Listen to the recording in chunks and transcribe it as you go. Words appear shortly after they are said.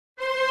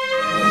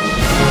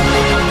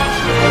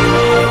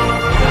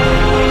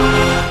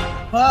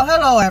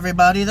Hello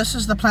everybody, this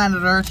is the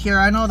Planet Earth here.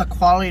 I know the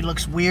quality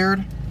looks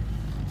weird.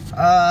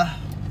 I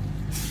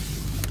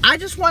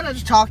just wanted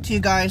to talk to you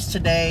guys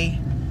today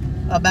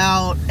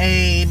about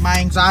my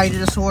anxiety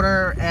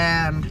disorder,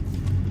 and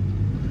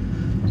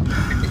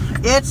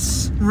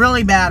it's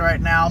really bad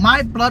right now.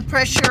 My blood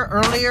pressure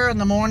earlier in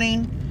the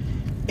morning,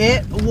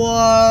 it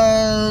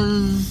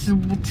was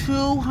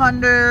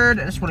 200,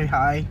 it's really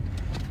high,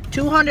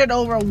 200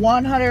 over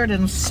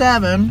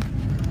 107.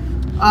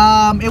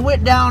 It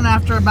went down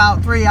after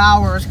about 3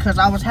 hours because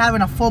I was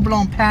having a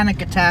full-blown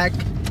panic attack,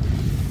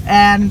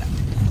 and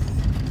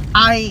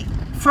I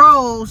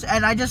froze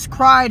and I just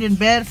cried in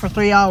bed for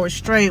 3 hours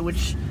straight,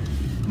 which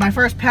my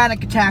first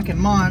panic attack in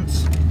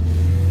months.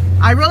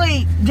 I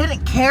really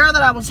didn't care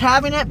that I was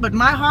having it, but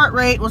my heart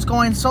rate was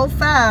going so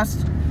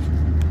fast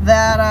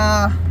that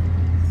I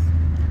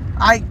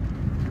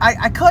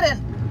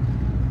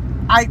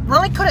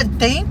really couldn't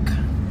think.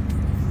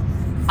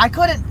 I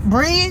couldn't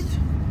breathe.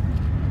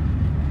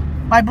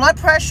 My blood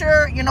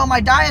pressure, you know,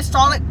 my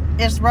diastolic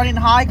is running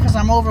high because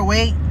I'm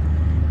overweight,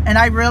 and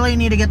I really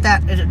need to get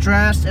that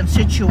addressed and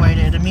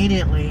situated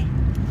immediately.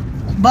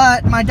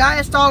 But my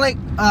diastolic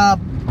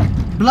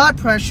blood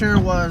pressure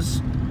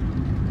was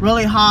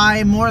really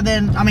high, more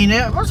than, I mean,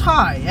 it was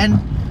high,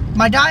 and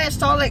my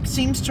diastolic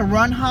seems to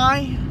run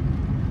high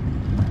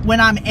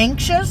when I'm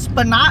anxious,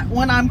 but not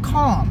when I'm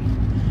calm.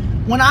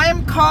 When I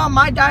am calm,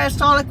 my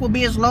diastolic will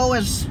be as low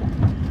as,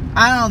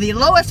 I don't know, the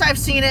lowest I've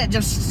seen it,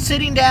 just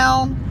sitting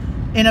down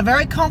in a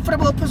very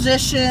comfortable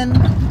position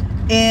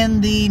in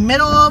the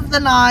middle of the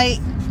night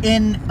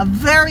in a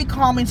very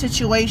calming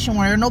situation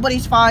where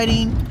nobody's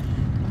fighting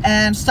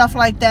and stuff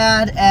like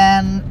that,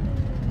 and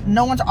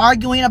no one's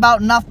arguing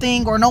about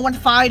nothing, or no one's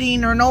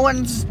fighting, or no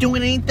one's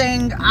doing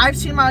anything. I've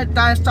seen my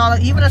diastolic,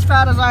 even as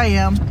fat as I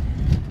am,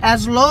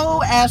 as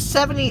low as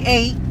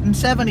 78 and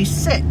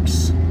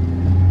 76.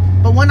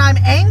 But when I'm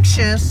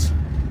anxious,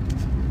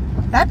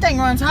 that thing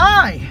runs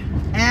high,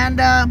 and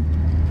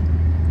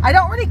I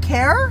don't really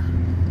care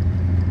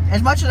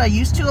as much as I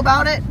used to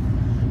about it,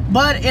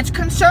 but it's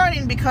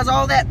concerning because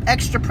all that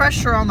extra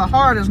pressure on the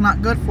heart is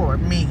not good for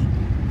me.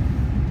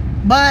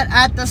 But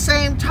at the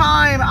same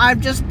time, I've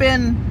just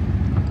been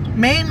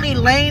mainly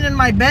laying in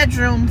my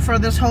bedroom for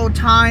this whole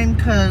time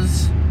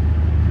because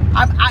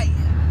I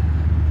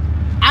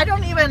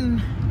don't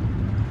even,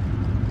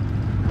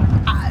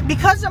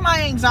 because of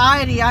my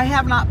anxiety, I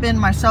have not been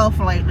myself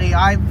lately.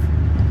 I've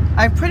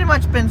pretty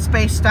much been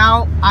spaced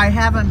out. I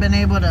haven't been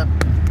able to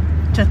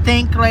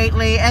think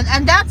lately,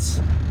 and that's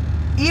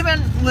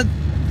even with,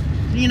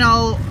 you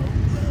know,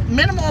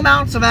 minimal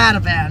amounts of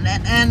Ativan,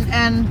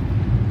 and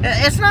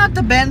it's not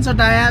the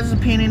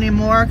benzodiazepine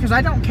anymore because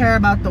I don't care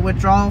about the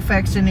withdrawal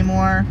effects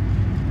anymore.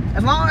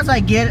 As long as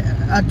I get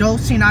a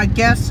dosing, I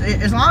guess,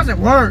 as long as it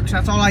works,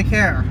 that's all I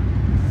care.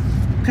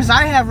 Because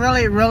I have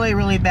really, really,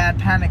 really bad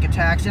panic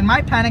attacks, and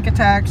my panic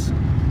attacks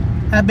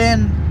have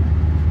been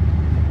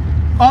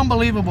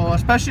unbelievable,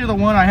 especially the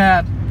one I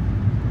had.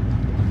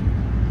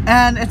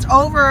 And it's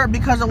over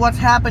because of what's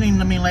happening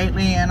to me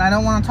lately, and I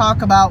don't want to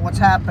talk about what's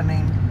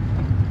happening.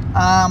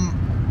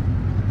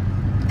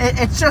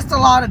 It's just a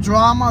lot of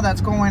drama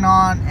that's going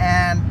on,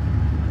 and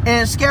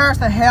it scares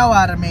the hell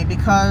out of me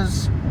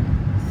because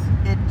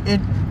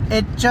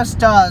it just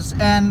does.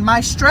 And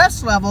my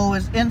stress level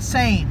is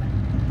insane.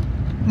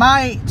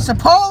 My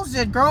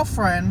supposed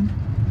girlfriend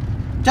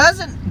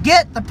doesn't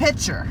get the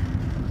picture.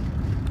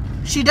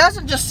 She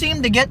doesn't just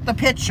seem to get the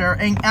picture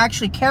and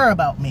actually care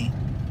about me.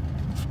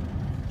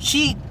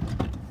 She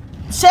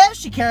says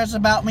she cares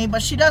about me,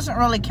 but she doesn't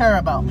really care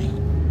about me.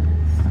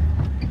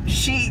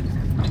 She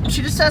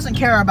just doesn't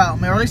care about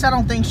me, or at least I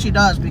don't think she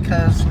does,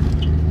 because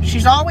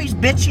she's always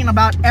bitching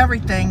about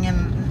everything,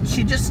 and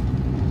she just,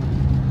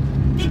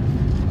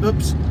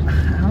 oops,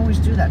 I always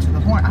do that to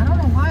the horn. I don't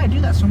know why I do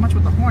that so much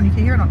with the horn. You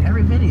can hear it on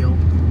every video.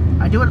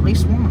 I do it at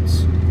least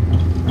once.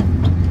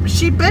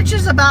 She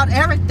bitches about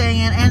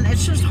everything, and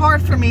it's just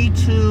hard for me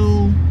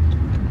to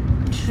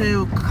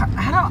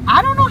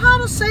I don't know how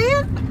to say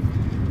it.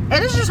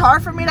 It is just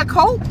hard for me to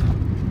cope.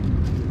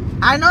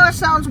 I know it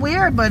sounds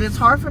weird, but it's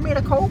hard for me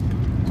to cope.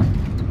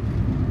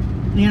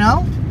 You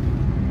know?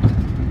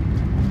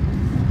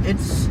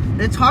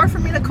 It's hard for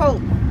me to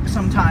cope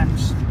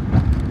sometimes.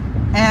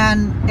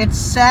 And it's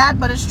sad,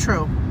 but it's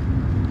true.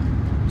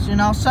 So, you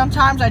know,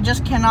 sometimes I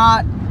just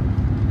cannot,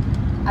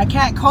 I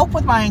can't cope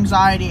with my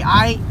anxiety.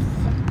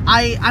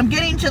 I'm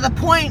getting to the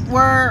point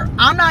where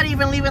I'm not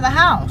even leaving the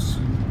house.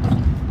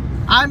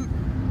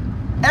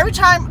 Every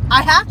time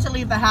I have to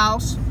leave the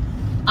house,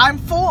 I'm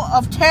full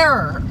of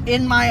terror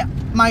in my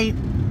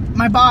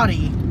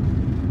body.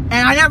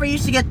 And I never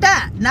used to get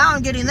that. Now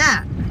I'm getting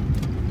that.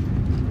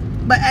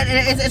 But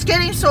it's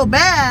getting so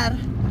bad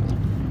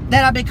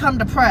that I become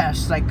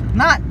depressed. Like,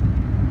 I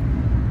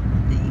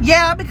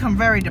become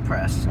very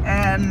depressed.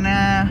 And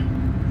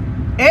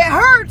it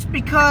hurts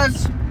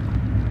because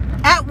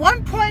at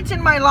one point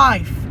in my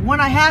life,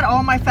 when I had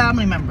all my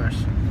family members,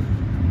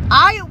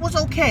 I was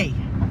okay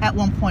at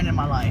one point in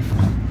my life.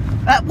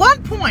 At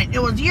one point, it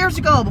was years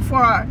ago,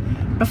 before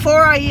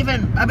before it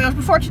was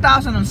before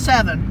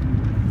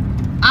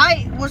 2007,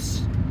 I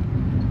was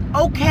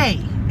okay,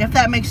 if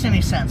that makes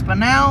any sense. But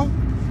now,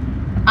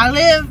 I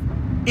live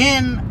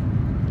in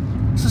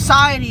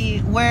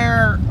society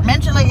where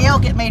mentally ill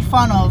get made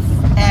fun of,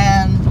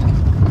 and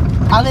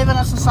I live in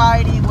a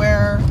society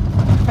where,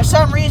 for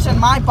some reason,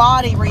 my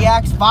body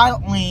reacts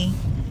violently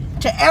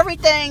to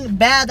everything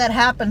bad that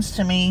happens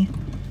to me,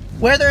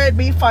 whether it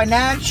be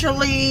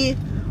financially,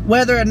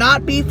 whether it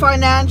not be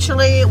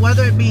financially,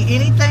 whether it be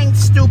anything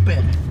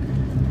stupid.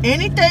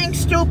 Anything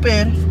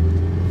stupid,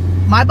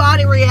 my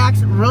body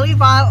reacts really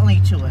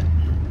violently to it.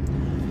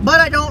 But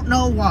I don't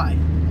know why.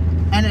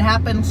 And it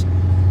happens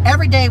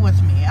every day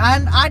with me.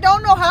 And I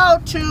don't know how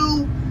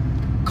to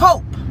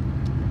cope.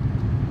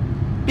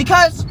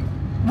 Because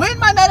when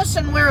my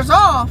medicine wears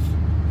off,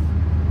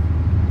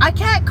 I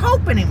can't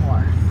cope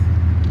anymore.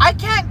 I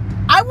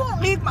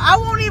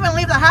won't even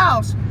leave the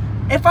house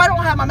if I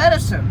don't have my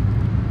medicine.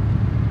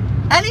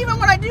 And even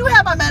when I do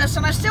have my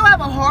medicine, I still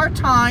have a hard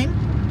time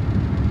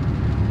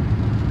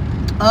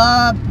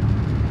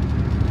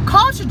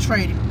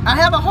concentrating. I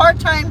have a hard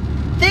time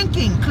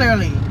thinking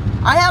clearly.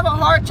 I have a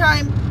hard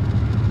time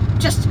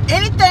just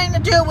anything to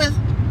do with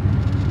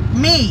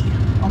me,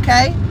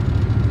 okay?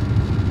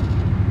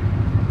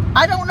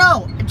 I don't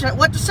know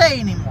what to say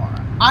anymore.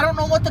 I don't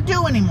know what to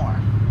do anymore.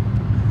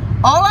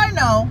 All I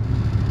know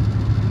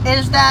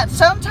is that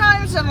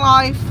sometimes in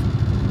life,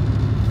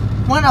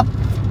 when a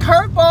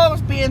curveball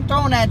is being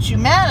thrown at you,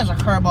 man, is a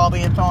curveball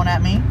being thrown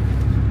at me,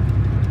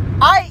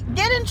 I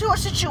get into a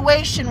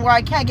situation where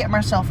I can't get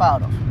myself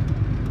out of.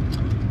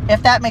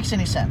 If that makes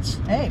any sense.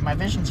 Hey, my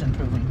vision's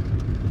improving.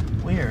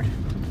 Weird.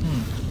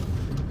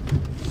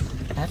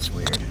 That's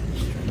weird.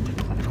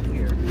 Kind of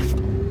weird.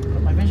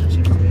 But my vision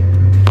seems to be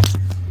improving.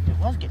 It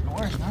was getting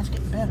worse, now it's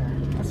getting better.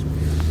 That's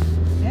weird.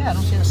 Yeah, I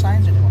don't see the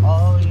signs anymore.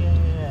 Oh,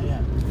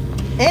 yeah.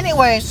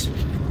 Anyways,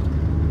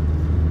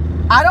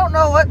 I don't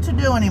know what to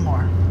do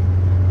anymore.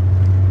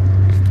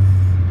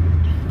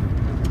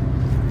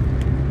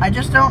 I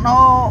just don't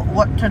know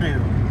what to do.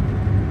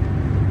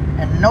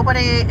 And nobody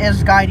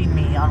is guiding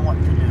me on what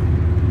to do.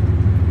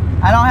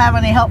 I don't have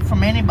any help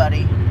from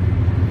anybody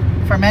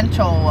for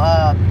mental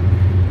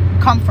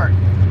comfort.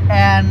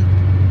 And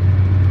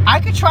I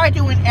could try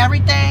doing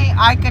everything.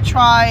 I could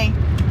try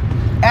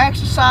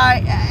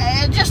exercise.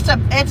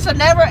 It's a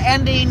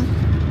never-ending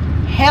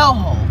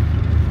hellhole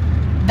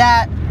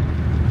that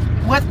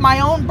with my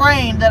own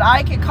brain that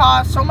I could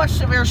cause so much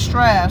severe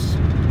stress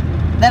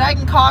that I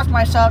can cause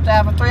myself to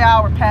have a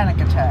 3-hour panic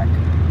attack.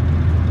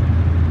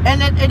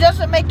 And it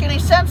doesn't make any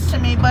sense to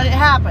me, but it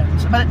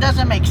happens. But it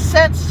doesn't make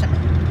sense to me.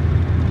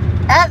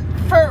 And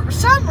for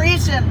some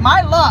reason,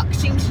 my luck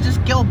seems to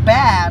just go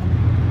bad.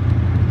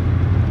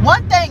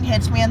 One thing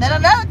hits me, and then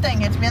another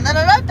thing hits me, and then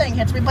another thing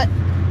hits me, but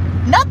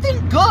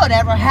nothing good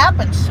ever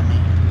happens to me.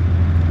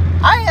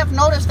 I have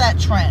noticed that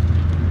trend.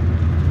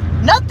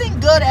 Nothing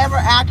good ever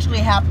actually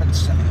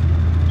happens to me.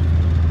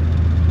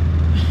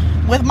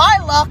 With my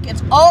luck,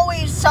 it's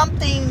always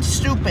something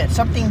stupid,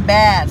 something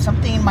bad,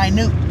 something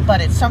minute,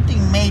 but it's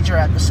something major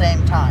at the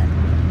same time.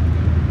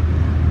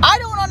 I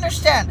don't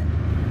understand it.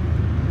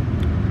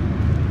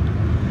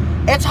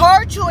 It's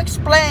hard to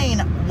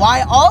explain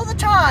why all the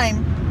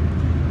time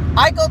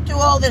I go through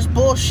all this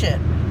bullshit.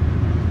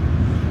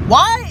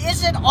 Why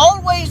is it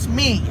always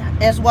me,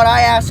 is what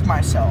I ask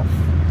myself.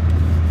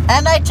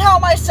 And I tell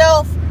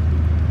myself,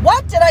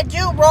 what did I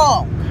do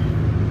wrong?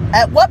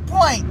 At what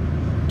point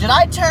did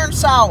I turn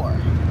sour?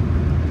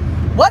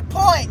 What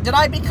point did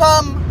I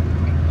become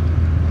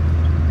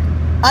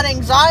an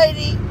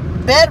anxiety,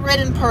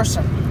 bedridden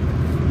person?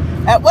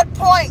 At what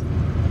point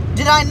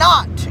did I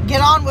not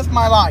get on with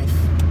my life?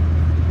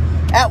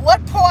 At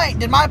what point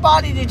did my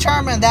body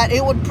determine that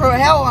it would put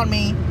hell on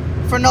me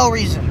for no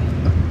reason?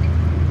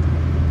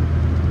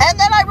 And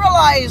then I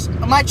realized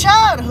my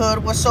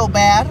childhood was so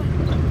bad,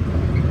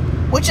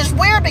 which is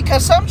weird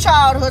because some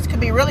childhoods can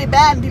be really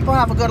bad and people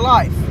have a good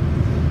life.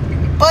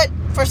 But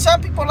for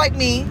some people like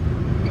me,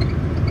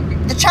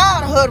 the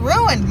childhood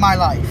ruined my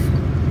life.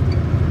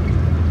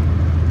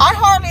 I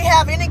hardly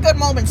have any good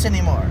moments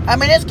anymore. I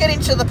mean, it's getting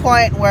to the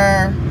point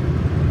where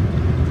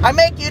I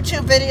make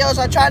YouTube videos,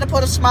 I try to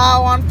put a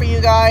smile on for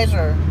you guys,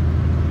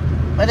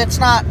 but it's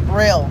not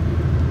real.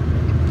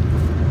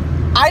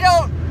 I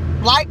don't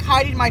like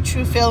hiding my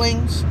true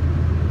feelings,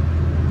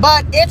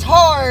 but it's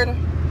hard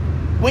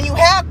when you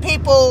have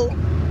people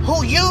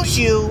who use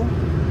you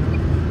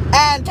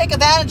and take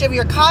advantage of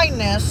your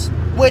kindness,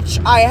 which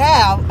I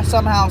have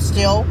somehow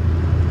still,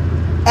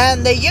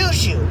 and they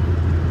use you.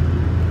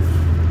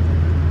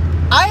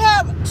 I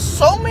have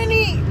so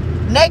many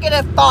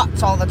negative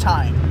thoughts all the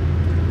time.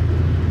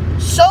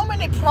 So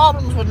many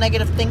problems with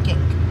negative thinking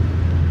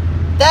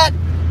that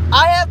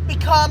I have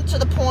become to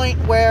the point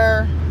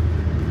where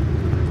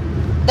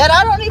that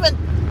I don't even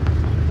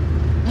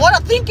want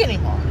to think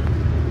anymore.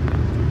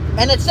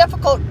 And it's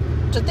difficult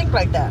to think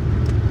like that.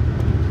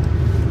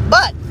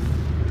 But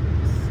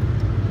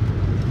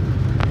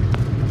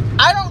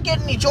I don't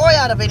get any joy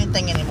out of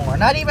anything anymore.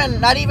 Not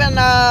even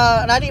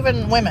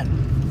women.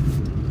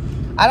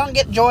 I don't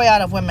get joy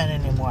out of women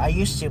anymore. I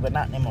used to, but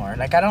not anymore.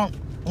 Like, I don't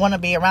want to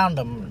be around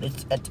them.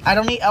 I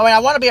don't need... I mean, I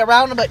want to be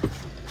around them, but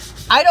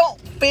I don't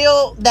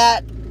feel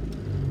that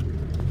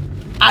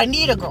I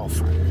need a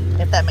girlfriend,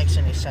 if that makes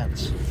any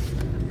sense.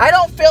 I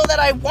don't feel that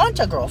I want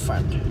a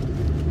girlfriend.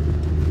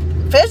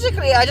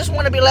 Physically, I just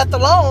want to be left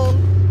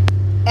alone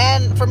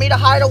and for me to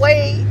hide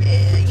away,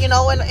 you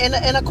know, in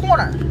a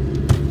corner,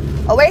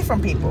 away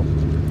from people.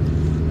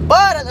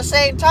 But at the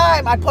same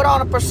time, I put on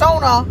a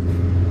persona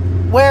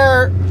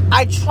where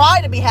I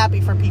try to be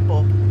happy for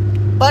people.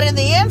 But in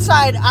the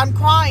inside, I'm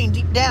crying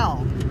deep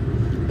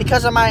down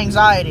because of my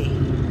anxiety.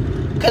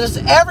 Because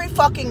it's every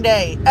fucking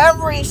day,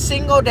 every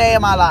single day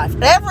of my life.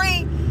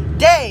 Every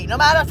day, no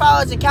matter if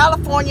I was in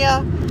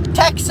California,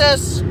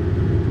 Texas,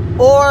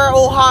 or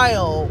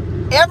Ohio,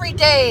 every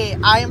day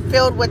I am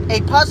filled with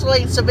a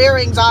puzzling, severe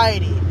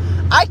anxiety.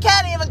 I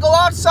can't even go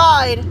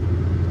outside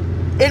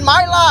in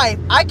my life.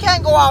 I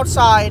can't go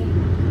outside.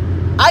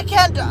 I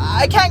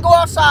can't go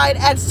outside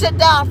and sit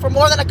down for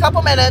more than a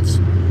couple minutes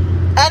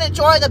and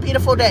enjoy the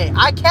beautiful day.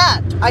 I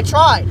can't. I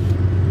tried.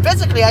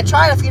 Physically, I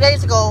tried a few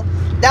days ago.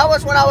 That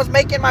was when I was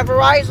making my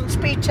Verizon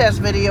speed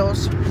test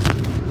videos.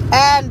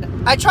 And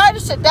I tried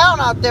to sit down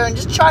out there and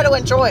just try to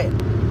enjoy it.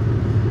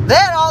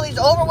 Then all these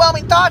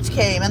overwhelming thoughts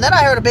came. And then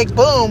I heard a big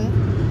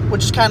boom,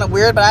 which is kind of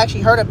weird, but I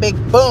actually heard a big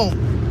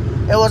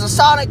boom. It was a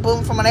sonic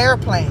boom from an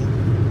airplane.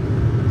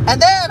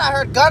 And then I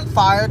heard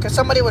gunfire because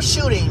somebody was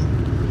shooting.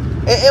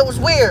 It was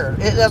weird.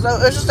 It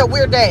was just a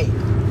weird day.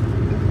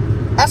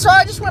 And so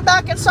I just went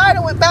back inside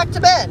and went back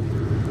to bed.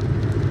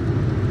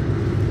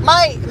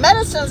 My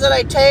medicines that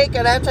I take,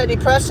 an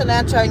antidepressant,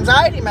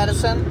 anti-anxiety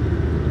medicine,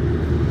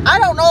 I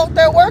don't know if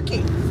they're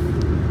working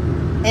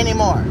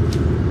anymore.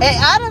 And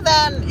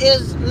Ativan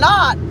is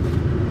not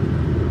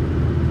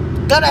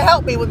going to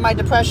help me with my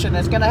depression.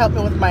 It's going to help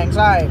me with my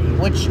anxiety,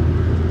 which,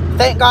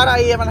 thank God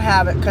I even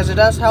have it, because it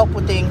does help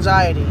with the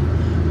anxiety.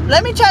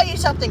 Let me tell you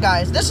something,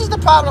 guys. This is the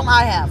problem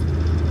I have.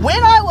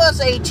 When I was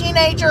a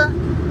teenager,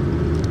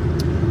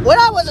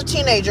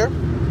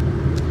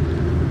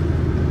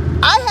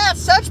 I had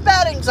such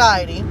bad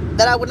anxiety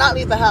that I would not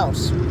leave the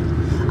house.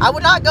 I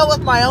would not go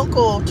with my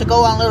uncle to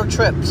go on little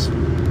trips.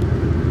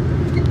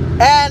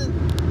 And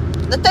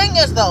the thing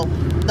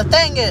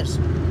is,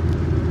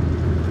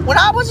 when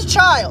I was a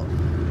child,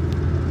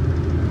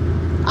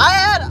 I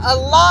had a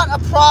lot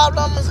of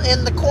problems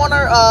in the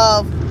corner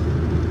of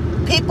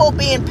people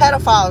being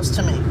pedophiles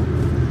to me.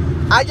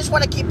 I just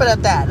want to keep it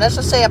at that. Let's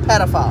just say a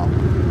pedophile.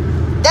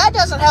 That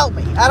doesn't help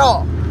me at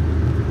all.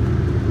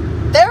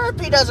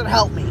 Therapy doesn't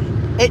help me.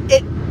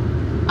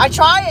 I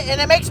try it and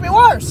it makes me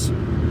worse.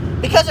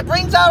 Because it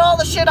brings out all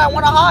the shit I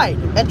want to hide.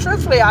 And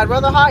truthfully, I'd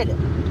rather hide it.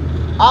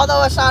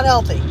 Although it's not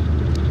healthy.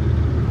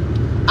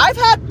 I've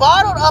had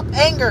bottled up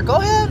anger. Go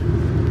ahead.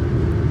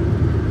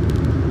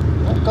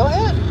 Go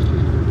ahead.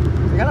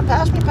 If you're going to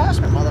pass me,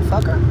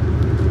 motherfucker.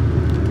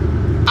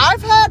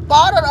 I've had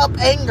bottled up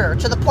anger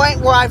to the point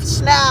where I've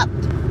snapped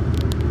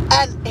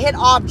and hit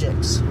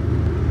objects.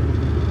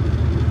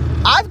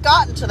 I've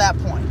gotten to that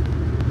point.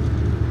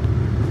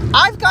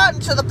 I've gotten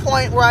to the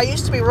point where I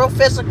used to be real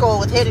physical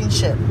with hitting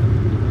shit.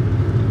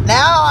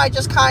 Now I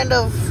just kind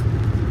of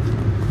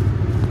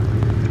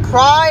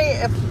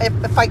cry.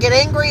 If I get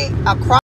angry, I'll cry.